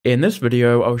In this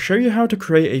video, I'll show you how to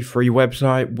create a free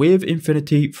website with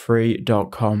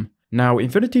InfinityFree.com. Now,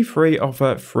 InfinityFree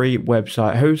offer free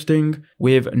website hosting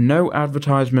with no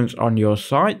advertisements on your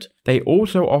site. They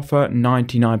also offer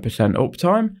 99%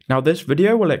 uptime. Now, this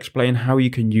video will explain how you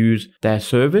can use their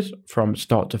service from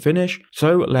start to finish.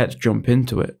 So let's jump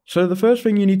into it. So the first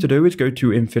thing you need to do is go to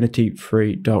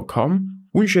InfinityFree.com.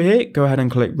 Once you're here, go ahead and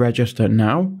click register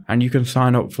now, and you can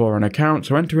sign up for an account.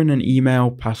 So enter in an email,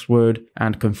 password,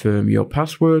 and confirm your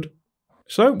password.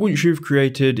 So once you've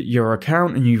created your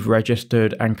account and you've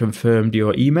registered and confirmed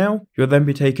your email, you'll then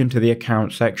be taken to the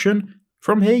account section.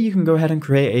 From here, you can go ahead and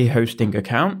create a hosting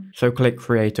account. So click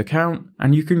create account,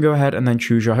 and you can go ahead and then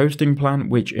choose your hosting plan,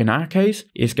 which in our case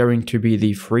is going to be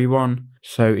the free one.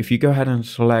 So if you go ahead and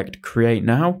select create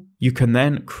now, you can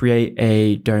then create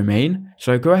a domain.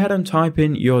 So go ahead and type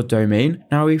in your domain.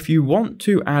 Now, if you want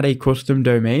to add a custom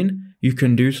domain, you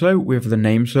can do so with the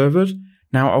name servers.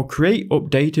 Now, I'll create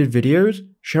updated videos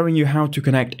showing you how to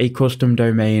connect a custom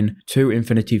domain to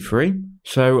InfinityFree.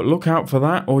 So look out for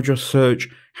that, or just search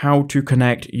how to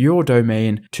connect your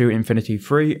domain to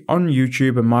InfinityFree on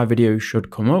YouTube and my videos should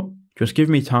come up. Just give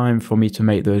me time for me to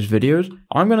make those videos.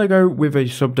 I'm going to go with a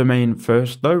subdomain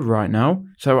first though right now.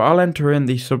 So I'll enter in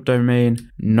the subdomain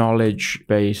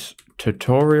KnowledgeBase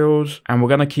tutorials, and we're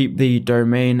going to keep the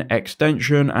domain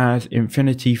extension as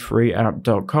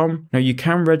infinityfreeapp.com. Now you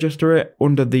can register it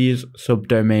under these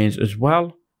subdomains as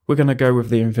well. We're going to go with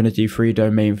the InfinityFree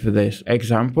domain for this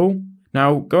example.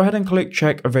 Now go ahead and click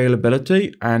check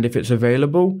availability, and if it's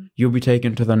available, you'll be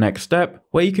taken to the next step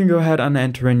where you can go ahead and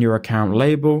enter in your account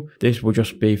label. This will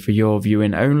just be for your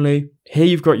viewing only. Here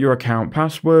you've got your account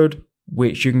password,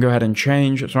 which you can go ahead and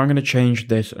change. So I'm going to change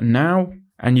this now.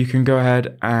 And you can go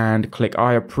ahead and click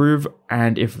I approve,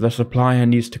 and if the supplier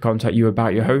needs to contact you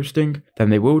about your hosting,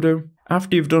 then they will do.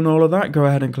 After you've done all of that, go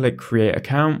ahead and click create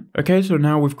account. Okay, so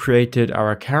now we've created our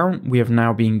account. We have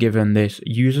now been given this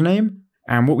username.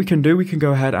 And what we can do, we can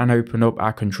go ahead and open up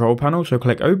our control panel. So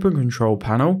click open control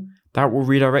panel. That will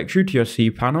redirect you to your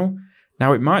cPanel.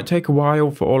 Now it might take a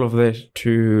while for all of this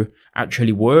to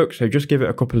actually work, so just give it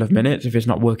a couple of minutes if it's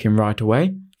not working right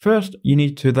away. First, you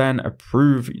need to then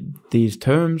approve these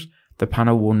terms. The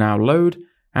panel will now load,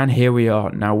 and here we are.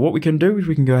 Now what we can do is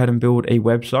we can go ahead and build a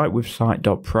website with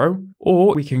site.pro,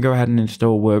 or we can go ahead and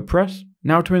install WordPress.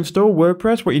 Now to install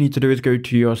WordPress, what you need to do is go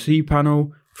to your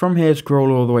cPanel. From here,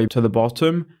 scroll all the way to the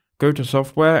bottom, go to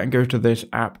software and go to this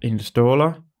app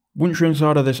installer. Once you're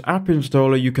inside of this app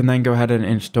installer, you can then go ahead and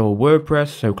install WordPress.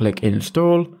 So click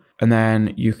install, and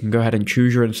then you can go ahead and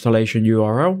choose your installation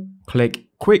URL, click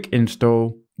quick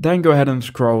install, then go ahead and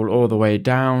scroll all the way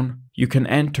down. You can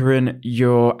enter in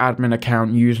your admin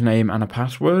account username and a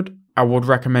password. I would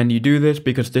recommend you do this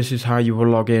because this is how you will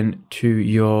log in to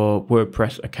your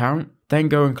WordPress account. Then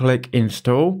go and click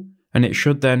install, and it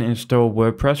should then install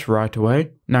WordPress right away.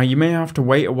 Now you may have to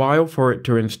wait a while for it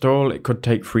to install. It could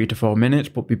take 3 to 4 minutes,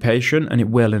 but be patient and it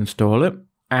will install it.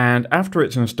 And after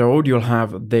it's installed, you'll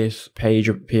have this page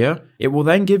appear. It will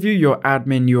then give you your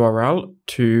admin URL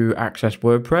to access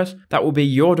WordPress. That will be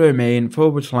your domain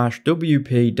 /wp-admin.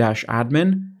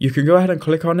 You can go ahead and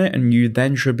click on it, and you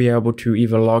then should be able to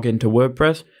either log into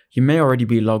WordPress. You may already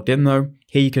be logged in though.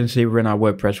 Here you can see we're in our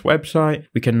WordPress website.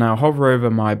 We can now hover over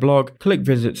my blog, click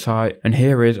visit site, and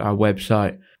here is our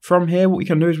website. From here, what we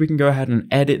can do is we can go ahead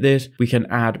and edit this. We can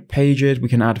add pages, we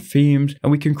can add themes,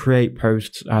 and we can create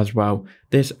posts as well.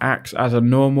 This acts as a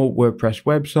normal WordPress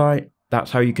website.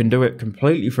 That's how you can do it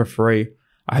completely for free.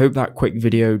 I hope that quick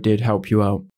video did help you out.